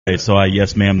So I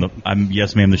yes ma'am the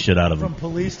shit out of them. From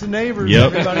police to neighbors,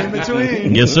 Yep. everybody in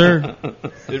between. Yes, sir.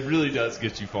 It really does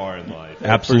get you far in life.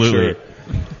 Absolutely.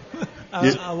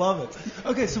 I love it.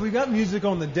 Okay, so we've got music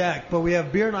on the deck, but we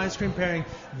have beer and ice cream pairing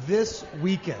this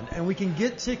weekend, and we can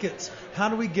get tickets. How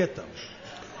do we get them?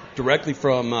 Directly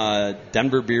from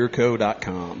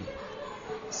denverbeerco.com.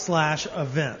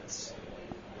 /events.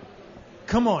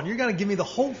 Come on, you're going to give me the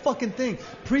whole fucking thing.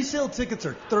 Pre-sale tickets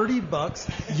are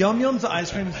 $30. Yum Yum's ice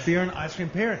creams, beer, and ice cream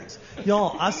pairings.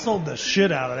 Y'all, I sold the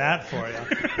shit out of that for you.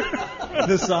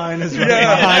 The sign is right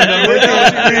behind him. Look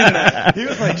at what you're reading at. He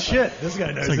was like, shit, this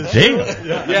guy knows this shit.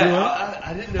 Yeah,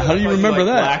 I didn't know. How do you remember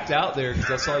that? Blacked out there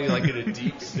because I saw you like in a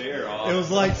deep stare. It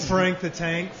was like Frank the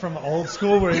Tank from Old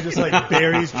School where he just like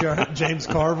buries James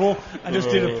Carville. I just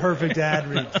did a perfect ad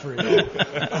read for you.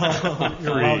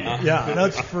 Yeah,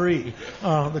 that's free.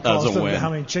 The cost of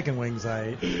how many chicken wings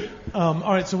I ate. All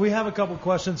right, so we have a couple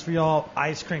questions for y'all,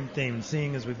 ice cream themed,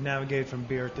 seeing as we've navigated from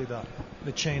beer through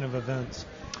the chain of events.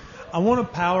 I want a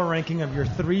power ranking of your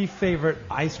 3 favorite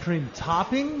ice cream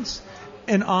toppings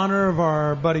in honor of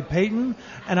our buddy Peyton,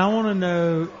 and I want to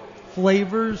know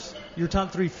flavors, your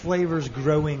top 3 flavors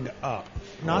growing up.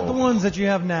 Not the ones that you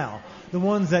have now. The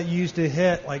ones that used to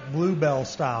hit like Bluebell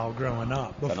style growing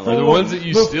up. Before, the ones that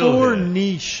you still before hit.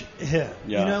 niche hit.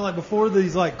 Yeah. You know, like before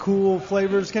these like cool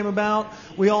flavors came about,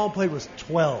 we all played with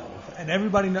 12. And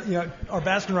everybody, our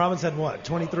Baskin Robbins had what,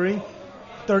 23?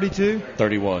 32?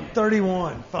 31.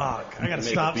 31. Fuck. I got to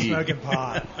stop beat. smoking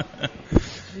pot.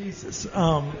 Jesus.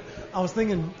 I was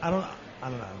thinking, I don't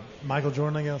know. Michael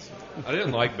Jordan, I guess. I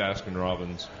didn't like Baskin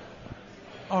Robbins.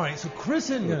 All right, so Chris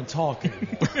isn't going to talk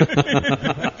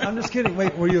anymore. I'm just kidding.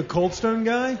 Wait, were you a Cold Stone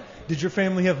guy? Did your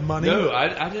family have money? No,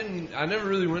 I didn't. I never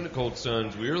really went to Cold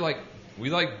Stones. We like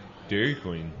Dairy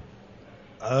Queen.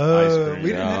 Oh, ice cream.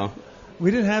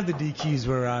 we didn't have the DQs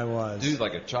where I was. Dude,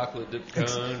 like a chocolate dip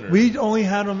cone. We only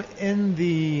had them in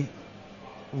the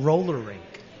roller rink.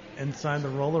 Inside the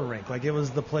roller rink. Like, it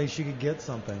was the place you could get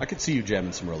something. I could see you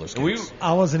jamming some roller skates.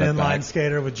 I was an That inline bad.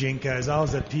 skater with Jinkos. I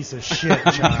was a piece of shit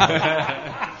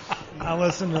child. I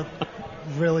listened to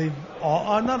really,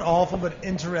 not awful, but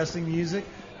interesting music.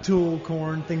 Tool,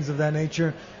 Korn, things of that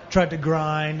nature. Tried to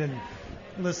grind and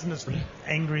listen to some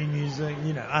angry music.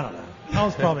 I don't know. I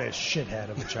was probably a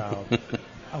shithead of a child.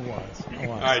 I was.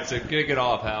 All right, so kick it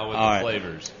off, Hal, with the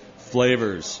flavors.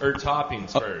 Flavors. Or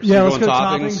toppings first. Yeah, You're let's go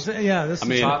going toppings. Yeah, this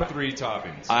is top 3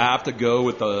 toppings. I have to go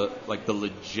with the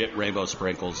legit rainbow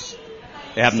sprinkles.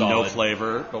 They have no Solid.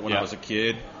 flavor, but when I was a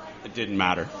kid, it didn't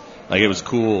matter. Like, it was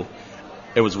cool.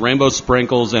 It was rainbow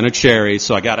sprinkles and a cherry,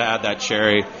 so I got to add that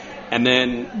cherry. And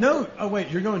then... No. Oh,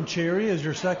 wait. You're going cherry as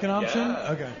your second option?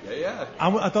 Yeah. Okay. Yeah.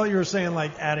 I thought you were saying,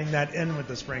 like, adding that in with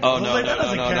the sprinkles. Oh, no.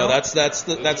 Count.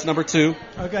 That's number 2.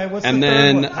 Okay, what's and the third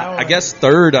then, one? I guess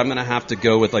third, I'm going to have to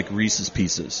go with, like, Reese's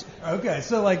Pieces. Okay,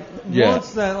 so, like,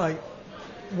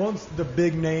 once the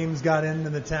big names got into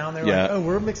the town, they were like, oh,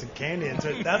 we're mixing candy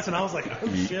into it. That's when I was like,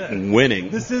 oh, shit. Winning.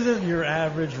 This isn't your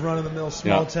average run-of-the-mill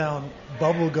small-town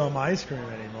bubblegum ice cream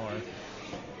anymore.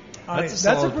 That's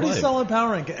a pretty solid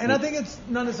power ranking. And I think it's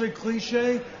not necessarily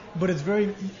cliche, but it's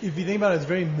very, if you think about it, it's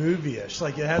very movie-ish.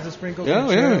 Like, it has the sprinkles and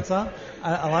cherry on top.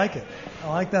 I like it. I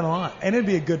like that a lot. And it'd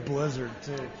be a good blizzard,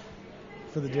 too,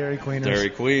 for the Dairy Queeners.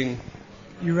 Dairy Queen.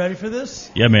 You ready for this?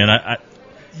 Yeah, man.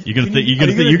 You're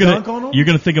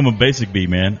gonna think I'm a basic bee,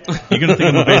 man. You're gonna think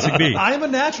I'm a basic bee. I am a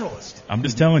naturalist. I'm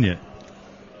just telling you.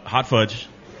 Hot fudge,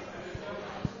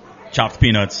 chopped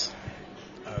peanuts,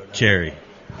 cherry.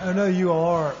 Oh, no, you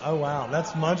are. Oh, wow.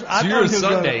 That's much. So you're a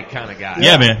Sunday kind of guy.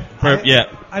 Yeah, man.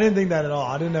 I didn't think that at all.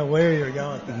 I didn't know where you were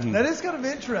going with that. Mm-hmm. That is kind of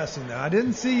interesting, though. I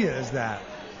didn't see it as that.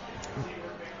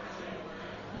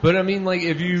 But, I mean, like,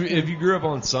 if you grew up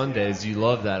on Sundays, you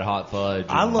love that hot fudge.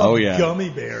 I love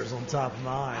gummy bears on top of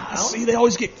mine. See, they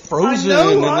always get frozen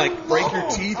and, break your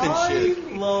teeth and shit.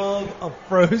 I love a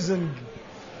frozen,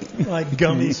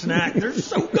 gummy snack. They're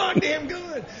so goddamn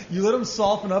good. You let them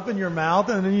soften up in your mouth,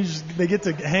 and then they get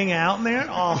to hang out in there.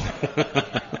 Oh.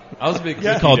 I was a big kid.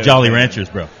 It's called Jolly Ranchers,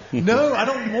 bro. No, I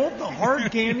don't want the hard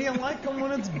candy. I like them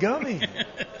when it's gummy.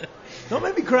 Don't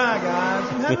make me cry, guys.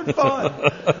 I'm having fun.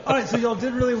 All right, so y'all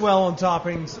did really well on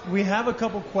toppings. We have a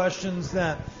couple questions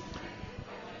that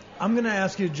I'm going to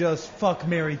ask you just fuck,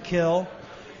 marry, kill.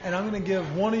 And I'm going to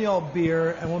give one of y'all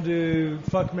beer, and we'll do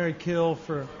fuck, marry, kill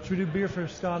for... Should we do beer for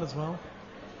Scott as well?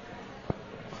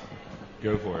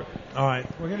 Go for it. All right.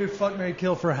 We're going to do fuck, marry,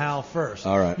 kill for Hal first.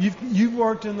 All right. You've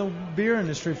worked in the beer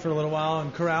industry for a little while,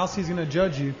 and Kurowski's going to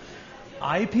judge you.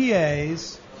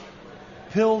 IPAs,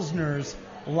 Pilsners,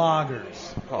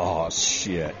 lagers. Oh,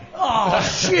 shit. Oh,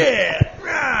 shit.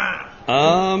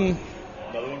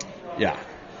 Yeah.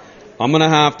 I'm going to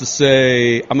have to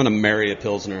say I'm going to marry a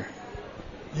Pilsner.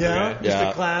 Yeah, Okay. just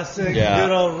a classic, good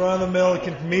old run-of-the-mill.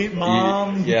 Can meet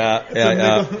mom. Yeah.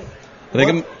 I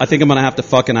think I'm going to have to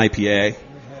fuck an IPA.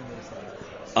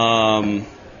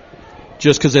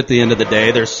 Just because at the end of the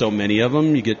day, there's so many of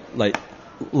them, you get like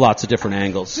lots of different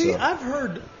angles. See, so. I've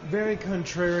heard very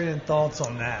contrarian thoughts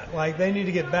on that. Like they need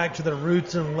to get back to their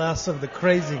roots and less of the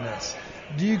craziness.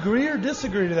 Do you agree or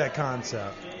disagree to that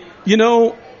concept? You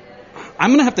know, I'm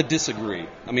going to have to disagree.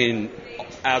 I mean,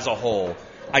 as a whole,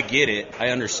 I get it. I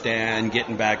understand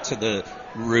getting back to the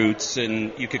roots,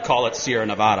 and you could call it Sierra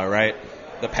Nevada, right?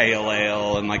 The pale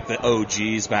ale and like the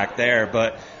OGs back there.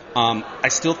 But I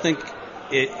still think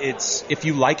it's if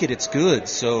you like it, it's good.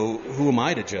 So who am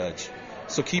I to judge?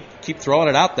 So keep throwing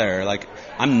it out there. Like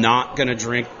I'm not going to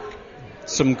drink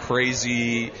some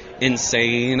crazy,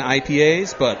 insane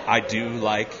IPAs, but I do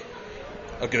like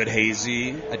a good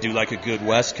hazy. I do like a good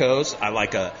West Coast. I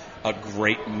like a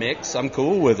great mix. I'm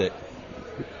cool with it.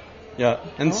 Yeah.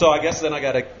 And so I guess then I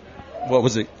got to,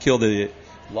 kill the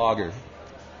lager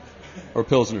or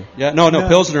Pilsner. Yeah. No,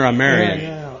 Pilsner I'm marrying.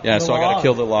 Yeah, so I got to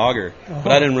kill the lager. But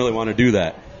I didn't really want to do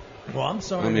that. Well, I'm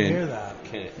sorry to hear that.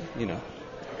 You know.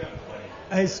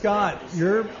 Hey, Scott,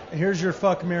 here's your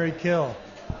fuck, marry, kill.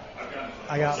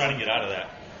 I got trying to get out of that.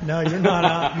 No, you're not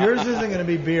out. Yours isn't going to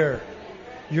be beer.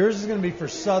 Yours is going to be for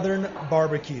Southern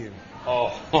barbecue.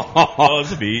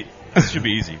 This should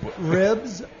be easy.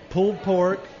 Ribs, pulled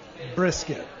pork,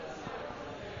 brisket.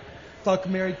 Fuck,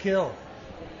 marry, kill.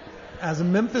 As a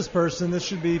Memphis person, this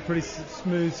should be pretty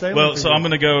smooth sailing. Well, so I'm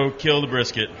going to go kill the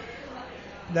brisket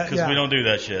because we don't do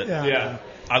that shit. Yeah.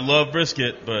 I love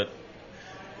brisket,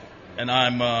 and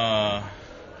I'm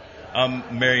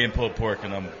marrying pulled pork,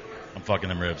 and I'm fucking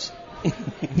them ribs. Well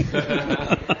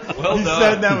he done.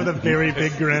 said that with a very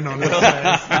big grin on his face.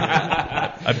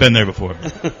 I've been there before.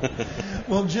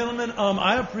 Well, gentlemen,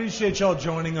 I appreciate y'all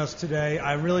joining us today.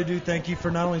 I really do thank you for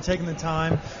not only taking the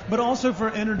time, but also for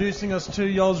introducing us to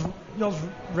y'all's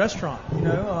restaurant. You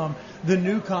know, the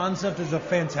new concept is a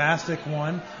fantastic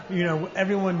one. You know,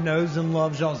 everyone knows and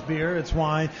loves y'all's beer. It's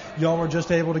why y'all were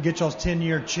just able to get y'all's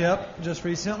 10-year chip just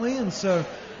recently. And so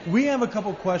we have a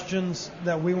couple questions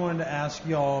that we wanted to ask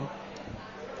y'all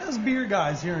as beer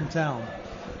guys here in town.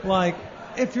 Like,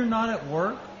 if you're not at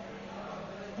work,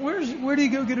 where do you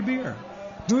go get a beer?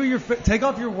 Who are your take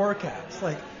off your work hats,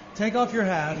 like take off your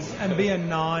hats and be a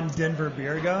non-Denver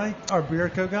beer guy or beer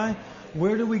co guy.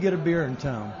 Where do we get a beer in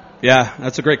town? Yeah,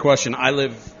 that's a great question. I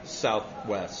live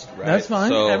southwest, right? That's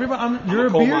fine. So You're I'm a a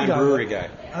beer guy. brewery guy.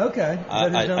 Okay.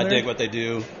 I dig what they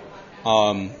do.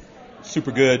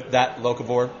 Super good. That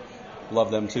Locavore,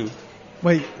 love them too.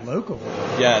 Wait, local?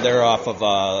 Yeah, they're off of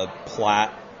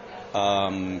Platte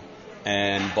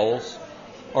and Bowles.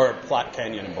 Or Platte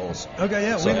Canyon and Bowles. Okay,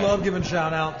 yeah. So, we love giving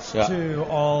shout-outs to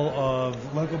all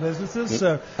of local businesses.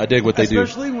 So I dig what they do.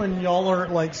 Especially when y'all are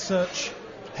like such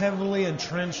heavily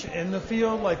entrenched in the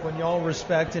field, like when y'all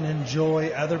respect and enjoy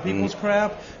other people's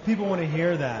craft, people want to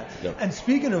hear that. Yep. And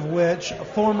speaking of which, a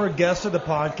former guest of the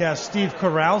podcast, Steve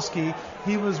Korowski,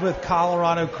 he was with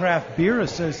Colorado Craft Beer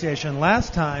Association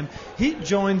last time. He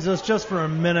joins us just for a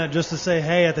minute just to say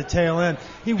hey at the tail end.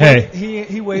 He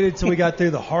waited till we got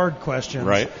through the hard questions.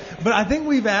 Right. But I think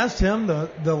we've asked him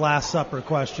the Last Supper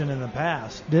question in the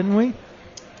past, didn't we?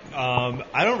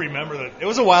 I don't remember that. It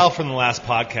was a while from the last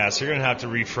podcast. So you're gonna have to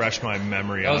refresh my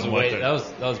memory. That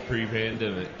was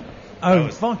pre-pandemic.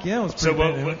 Fuck yeah, it was so.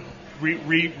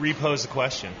 pre-pandemic. Repose the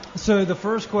question. So the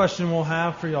first question we'll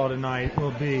have for y'all tonight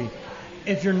will be,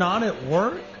 if you're not at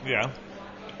work,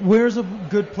 where's a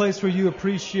good place where you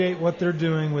appreciate what they're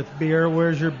doing with beer?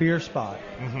 Where's your beer spot?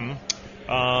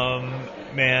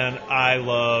 Man, I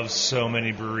love so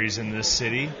many breweries in this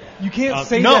city. You can't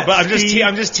say no, that. but Steve.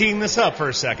 I'm just teeing this up for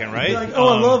a second, right? Like, I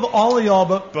love all of y'all,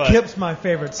 but Kip's my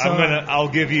favorite son. I'll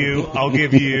give you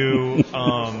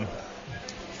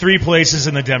 3 places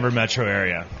in the Denver metro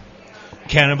area.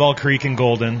 Cannonball Creek and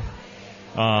Golden.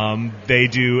 They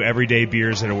do everyday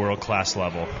beers at a world-class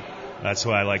level. That's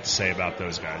what I like to say about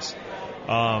those guys.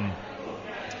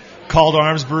 Called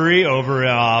Arms Brewery over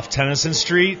off Tennyson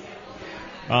Street.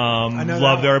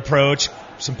 Love their approach.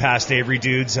 Some past Avery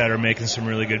dudes that are making some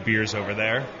really good beers over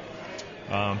there.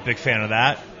 Big fan of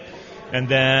that. And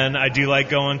then I do like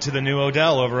going to the new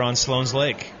Odell over on Sloan's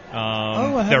Lake.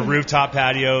 Their rooftop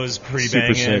patio is pretty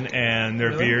banging, and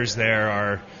their beers there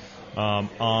are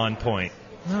on point.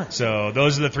 Nice. So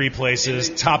those are the 3 places.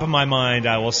 Top of my mind,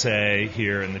 I will say,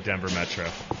 here in the Denver metro.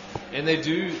 And they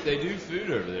do food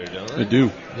over there, don't they? They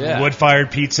do. Yeah. Wood-fired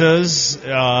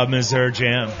pizzas is their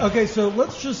jam. Okay, so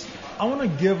I want to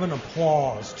give an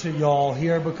applause to y'all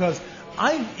here because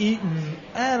I've eaten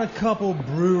at a couple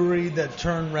brewery that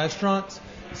turned restaurants,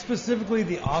 specifically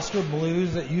the Oscar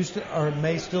Blues that used to or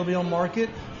may still be on market.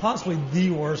 Possibly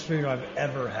the worst food I've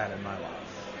ever had in my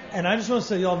life. And I just want to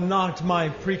say y'all knocked my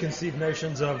preconceived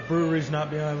notions of breweries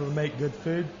not being able to make good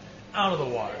food out of the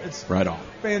water. It's right on.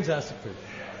 Fantastic food.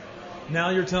 Now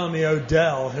you're telling me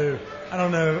Odell, who I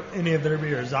don't know any of their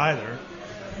beers either,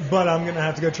 but I'm going to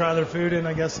have to go try their food, and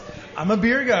I guess I'm a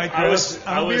beer guy, Chris.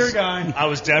 I'm a beer guy. I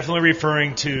was definitely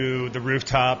referring to the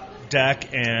rooftop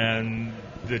deck and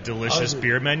the delicious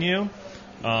beer menu.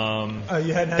 You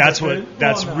hadn't had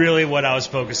that's really what I was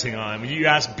focusing on. You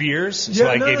asked beers, so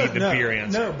I gave you the beer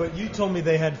answer. No, but you told me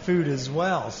they had food as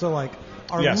well. So, like,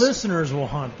 our listeners will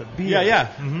hunt the beer. Yeah.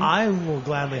 Mm-hmm. I will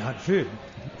gladly hunt food.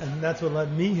 And that's what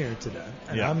led me here today.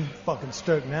 And I'm fucking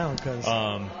stoked now because...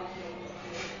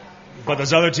 but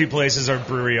those other two places are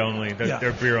brewery only.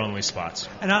 They're beer only spots.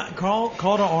 And Call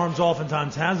to Arms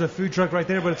oftentimes has a food truck right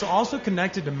there, but it's also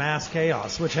connected to Mass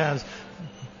Chaos, which has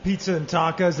pizza and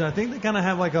tacos, and I think they kind of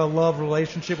have like a love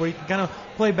relationship where you can kind of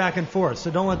play back and forth.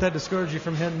 So don't let that discourage you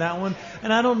from hitting that one.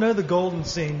 And I don't know the Golden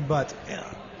scene, but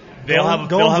they'll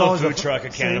have a food truck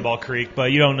at Cannonball Creek,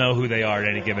 but you don't know who they are at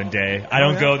any given day. I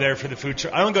don't go there for the food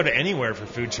truck. I don't go to anywhere for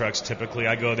food trucks typically.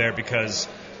 I go there because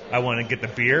I want to get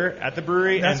the beer at the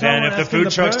brewery, and then if the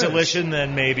food truck's delicious,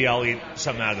 then maybe I'll eat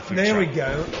something out of the food truck. There we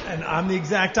go. And I'm the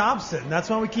exact opposite, and that's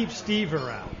why we keep Steve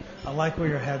around. I like where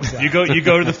your head's at. You go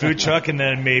to the food truck, and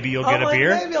then maybe you'll get a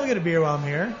beer? Maybe I'll get a beer while I'm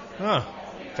here. Oh,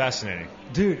 fascinating.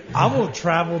 Dude, I will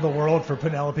travel the world for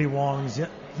Penelope Wong's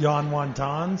Yon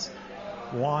Wontons.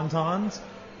 Wontons?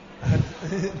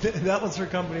 That was her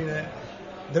company name.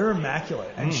 They're immaculate.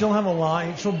 And she'll have a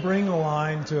line. She'll bring a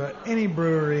line to any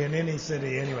brewery in any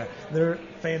city anyway. They're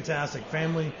fantastic.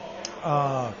 Family.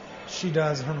 She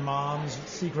does her mom's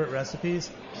secret recipes.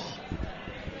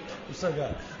 They're so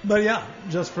good. But yeah,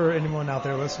 just for anyone out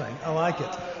there listening, I like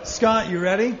it. Scott, you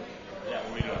ready? Yeah,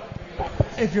 we do.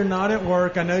 If you're not at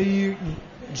work, I know you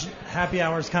happy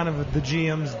hour is kind of the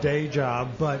GM's day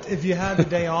job, but if you had the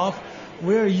day off,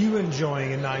 where are you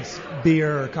enjoying a nice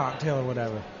beer or cocktail or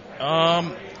whatever?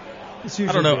 I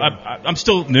don't know. I'm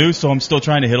still new, so I'm still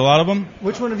trying to hit a lot of them.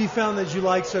 Which one have you found that you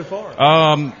like so far?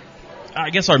 I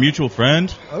guess our mutual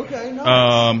friend. Okay,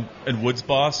 nice. And Woods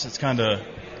Boss. It's kind of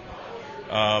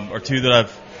or two that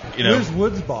I've, Where's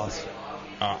Woods Boss?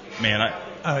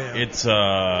 It's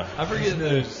I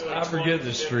forget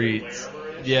the streets.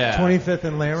 Yeah. 25th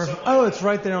and Lammer. Oh, it's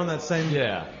right there on that same.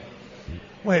 Yeah.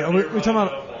 Wait, are we talking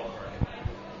about?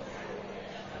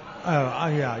 Oh,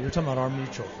 yeah, you're talking about our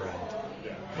mutual friend.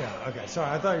 Yeah. Okay.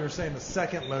 Sorry, I thought you were saying the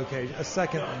second location, a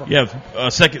second. Yeah,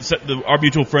 our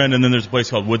mutual friend, and then there's a place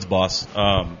called Woods Boss.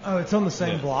 It's on the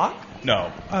same block.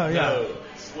 No. Oh yeah. No,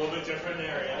 it's a little bit different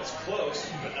area. It's close,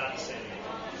 but not the same.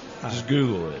 Just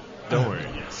Google it. Don't worry.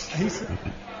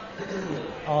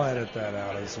 I'll edit that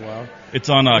out as well. It's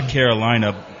on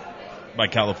Carolina by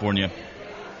California.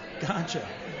 Gotcha.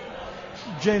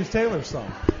 James Taylor's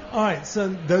song. All right, so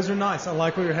those are nice. I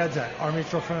like where your head's at. Our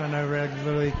mutual friend I know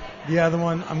regularly. The other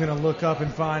one I'm going to look up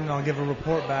and find, and I'll give a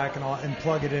report back and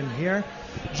plug it in here.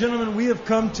 Gentlemen, we have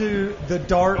come to the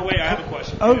dark. Oh, wait, I have a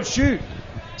question. Oh, shoot.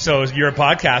 So you're a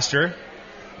podcaster.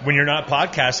 When you're not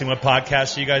podcasting, what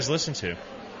podcasts do you guys listen to?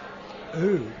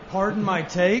 Ooh, pardon my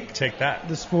take. Take that.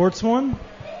 The sports one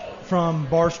from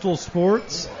Barstool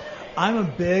Sports. I'm a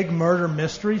big murder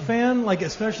mystery fan, like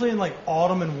especially in like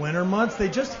autumn and winter months. They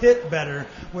just hit better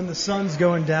when the sun's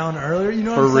going down earlier. You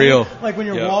know what I'm saying? real. Like when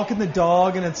you're walking the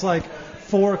dog and it's like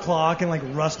 4 o'clock and like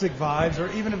rustic vibes,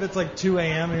 or even if it's like 2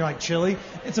 a.m. and you're like chilly,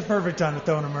 it's a perfect time to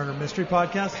throw in a murder mystery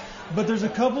podcast. But there's a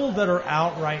couple that are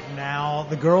out right now.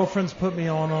 The girlfriends put me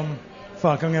on them.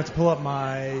 Fuck, I'm going to have to pull up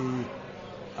my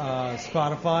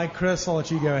Spotify. Chris, I'll let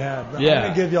you go ahead. I'm going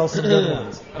to give y'all some good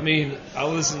ones. I mean, I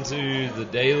listen to the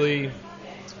Daily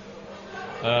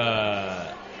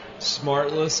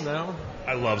Smartless now.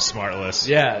 I love Smartless.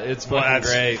 Yeah, it's fucking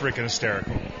great. Freaking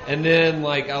hysterical. And then,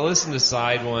 like, I listen to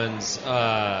side ones.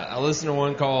 I listen to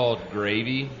one called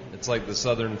Gravy. It's like the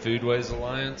Southern Foodways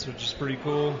Alliance, which is pretty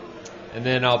cool. And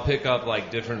then I'll pick up, like,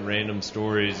 different random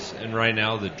stories. And right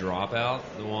now, The Dropout,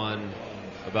 the one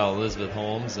about Elizabeth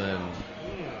Holmes and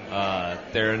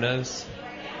Theranos.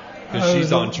 Because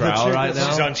she's on trial right now.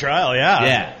 She's on trial, yeah.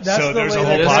 Yeah. So there's a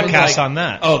whole podcast on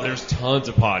that. Oh, there's tons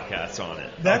of podcasts on it.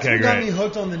 That's what got me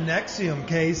hooked on the Nexium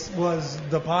case was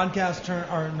the podcast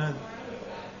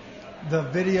the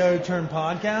video turn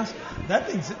podcast. That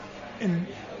thing's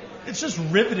it's just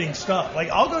riveting stuff. Like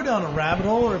I'll go down a rabbit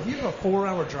hole, or if you have a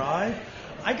 4-hour drive,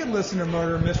 I could listen to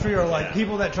murder mystery or like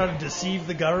people that try to deceive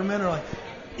the government, or like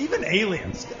even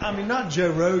aliens. I mean, not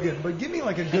Joe Rogan, but give me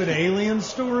like a good alien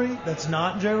story that's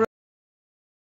not Joe Rogan.